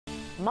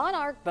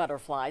Monarch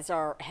butterflies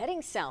are heading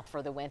south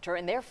for the winter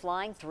and they're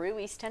flying through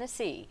East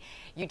Tennessee.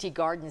 UT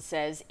Garden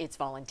says its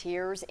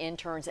volunteers,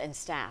 interns, and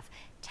staff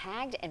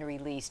tagged and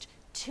released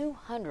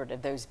 200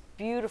 of those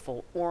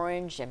beautiful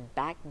orange and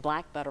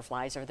black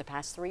butterflies over the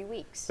past 3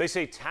 weeks. They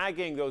say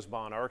tagging those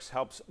monarchs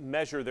helps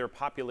measure their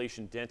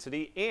population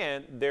density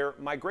and their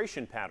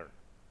migration pattern.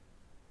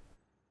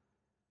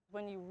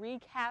 When you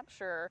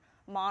recapture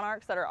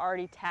monarchs that are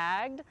already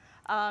tagged,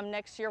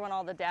 next year when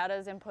all the data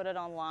is inputted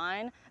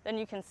online, then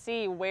you can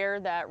see where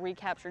that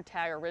recaptured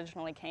tag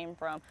originally came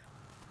from.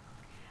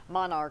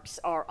 Monarchs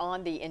are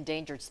on the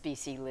endangered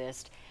species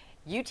list.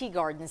 UT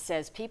Garden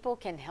says people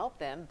can help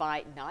them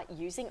by not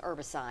using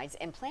herbicides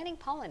and planting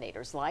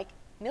pollinators like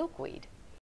milkweed.